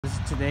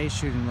is today's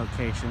shooting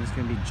location. It's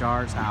gonna be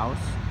Jar's house.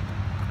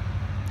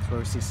 It's where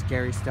we see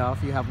scary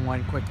stuff. You have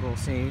one quick little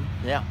scene.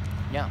 Yeah,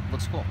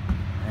 looks cool.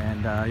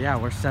 And yeah,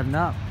 we're setting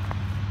up.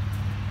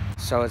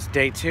 So it's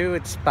day 2.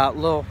 It's about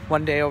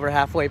one day over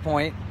halfway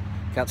point.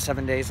 Got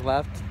 7 days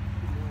left.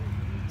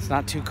 It's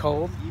not too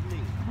cold.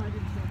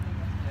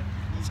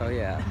 So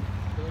yeah.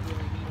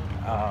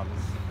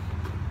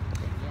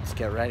 Let's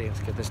get ready. Let's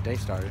get this day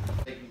started.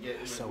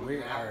 So we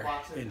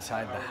are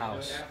inside the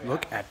house.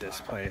 Look at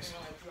this place.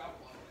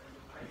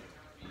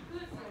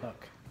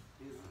 Look.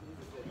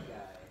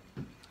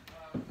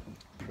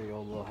 Pretty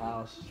old little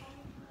house.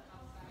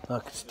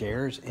 Look,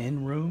 stairs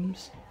in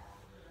rooms.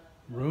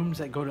 Rooms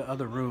that go to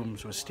other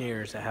rooms with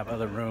stairs that have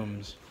other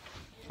rooms.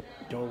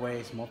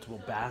 Doorways,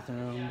 multiple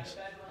bathrooms.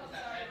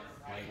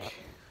 Like,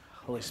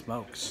 holy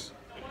smokes.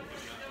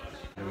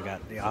 And we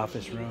got the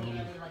office room.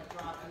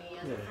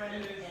 Yeah.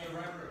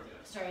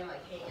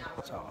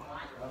 It's all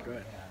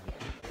good.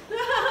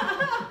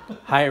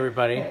 Hi,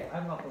 everybody. Hey,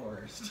 I'm not the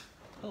worst.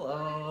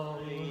 Hello.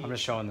 I'm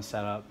just showing the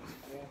setup.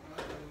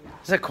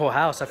 This is a cool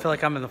house. I feel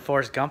like I'm in the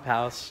Forrest Gump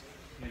house.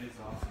 It is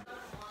awesome.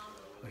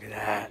 Look at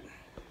that.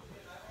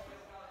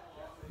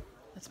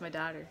 That's my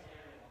daughter.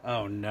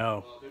 Oh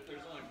no.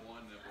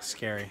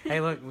 Scary.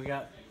 Hey, look, we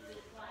got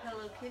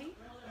Hello Kitty?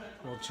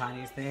 a little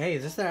Chinese thing. Hey,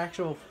 is this their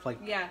actual, like...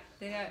 Yeah,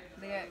 they got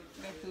their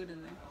food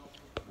in there.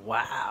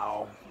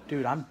 Wow.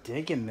 Dude, I'm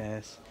digging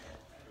this.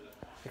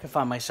 I could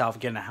find myself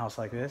getting a house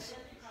like this.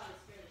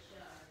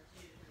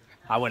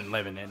 I wouldn't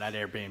live in it. I'd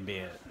Airbnb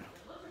it.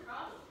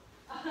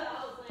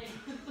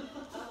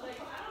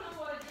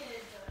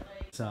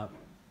 What's up?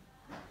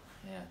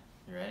 Yeah,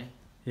 you ready?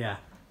 Yeah.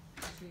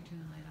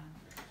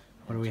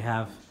 What do we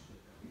have?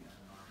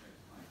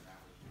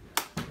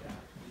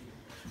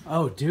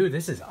 Oh, dude,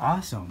 this is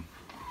awesome.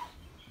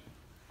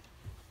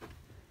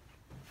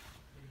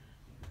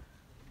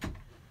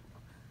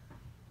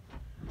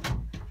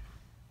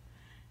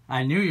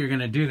 I knew you were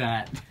gonna do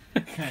that.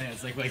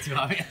 It's like way too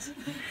obvious.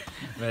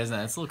 But isn't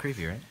that? It's a little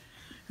creepy, right?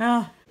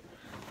 Yeah.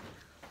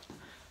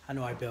 I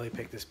know why Billy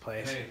picked this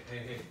place. Hey,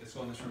 let's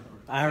go in this room.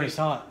 I already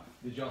saw it.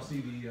 Did y'all see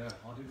the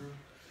haunted room?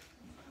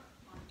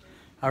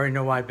 I already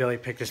know why Billy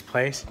picked this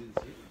place.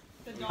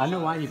 I know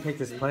why you picked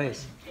this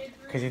place.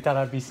 Because you thought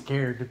I'd be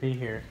scared to be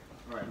here.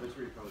 Alright, let's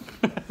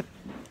repost it.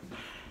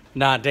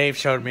 Nah, Dave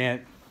showed me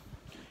it.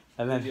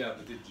 And then Yeah,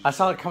 but did you... I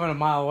saw it coming a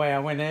mile away. I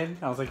went in.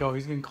 I was like, oh,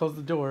 he's going to close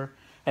the door.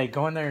 Hey,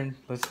 go in there and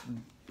let's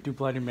do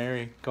Bloody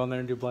Mary. Go in there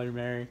and do Bloody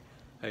Mary.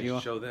 Hey, you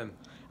show them.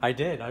 I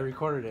did. I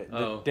recorded it.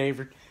 Oh.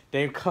 Dave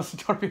closed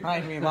the door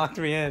behind me and locked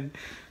me in.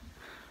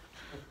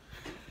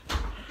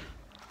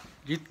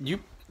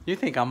 You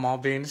think I'm all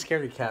being a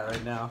scaredy cat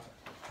right now.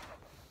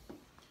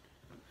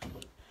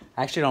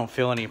 I actually don't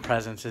feel any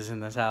presences in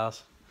this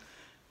house.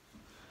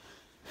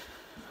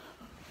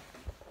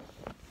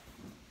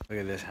 Look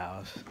at this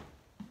house.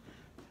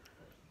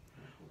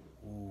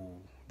 Ooh,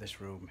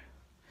 this room.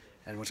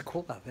 And what's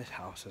cool about this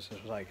house is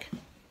there's like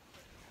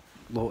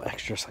little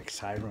extras like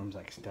side rooms,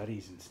 like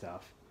studies and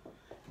stuff.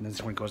 And then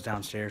this one goes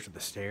downstairs with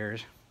the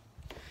stairs.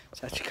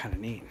 It's actually kind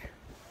of neat.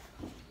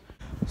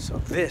 So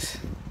this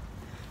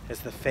is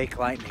the fake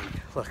lightning.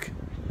 Look,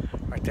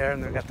 right there,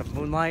 and they've got the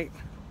moonlight.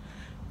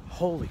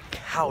 Holy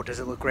cow, does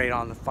it look great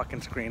on the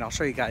fucking screen. I'll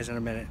show you guys in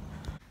a minute.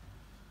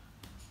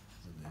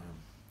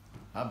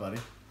 Hi, buddy.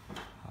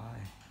 Hi.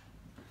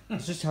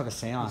 Let's just have a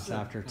seance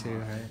after too,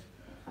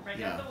 right?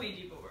 Break out the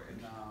Ouija board.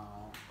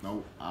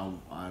 No,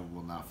 I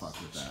will not fuck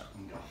with that.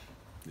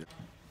 Yeah.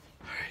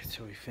 Alright,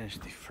 so we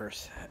finished the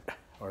first set,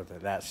 or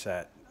that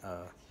set,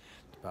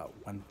 about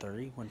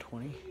 1:30,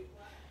 1:20.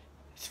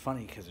 It's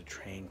funny because the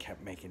train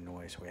kept making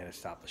noise, so we had to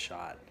stop the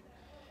shot.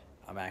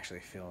 I'm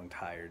actually feeling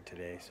tired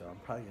today, so I'm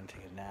probably going to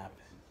take a nap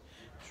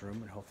in this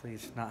room, and hopefully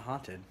it's not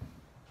haunted.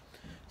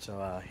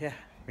 So, yeah,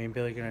 me and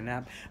Billy are going to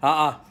nap.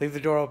 Leave the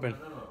door open.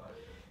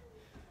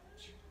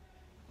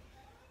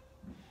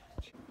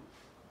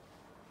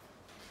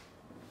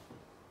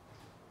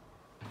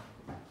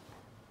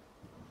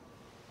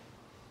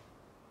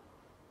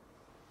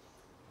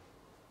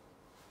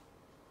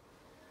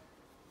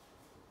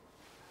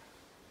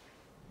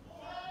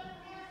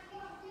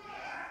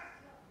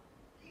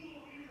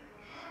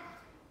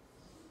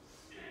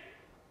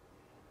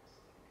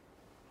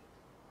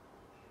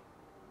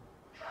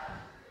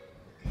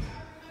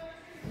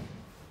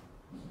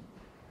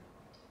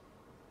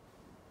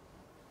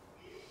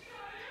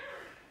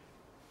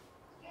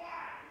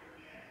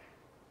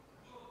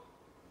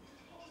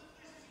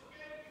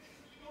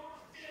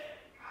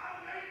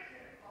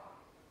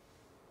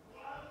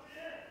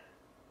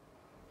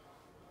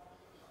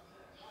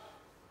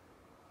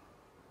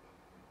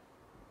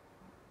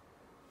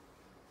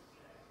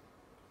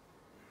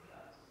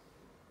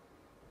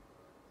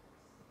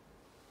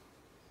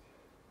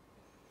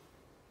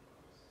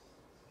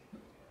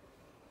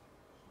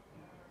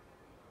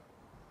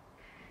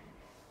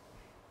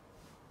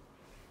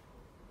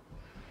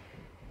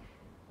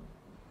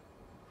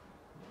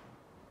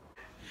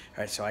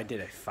 Alright, so I did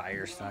a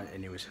fire stunt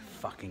and it was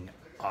fucking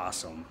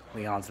awesome.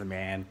 Leon's the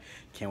man.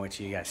 Can't wait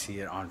till you guys see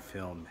it on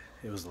film.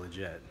 It was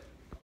legit.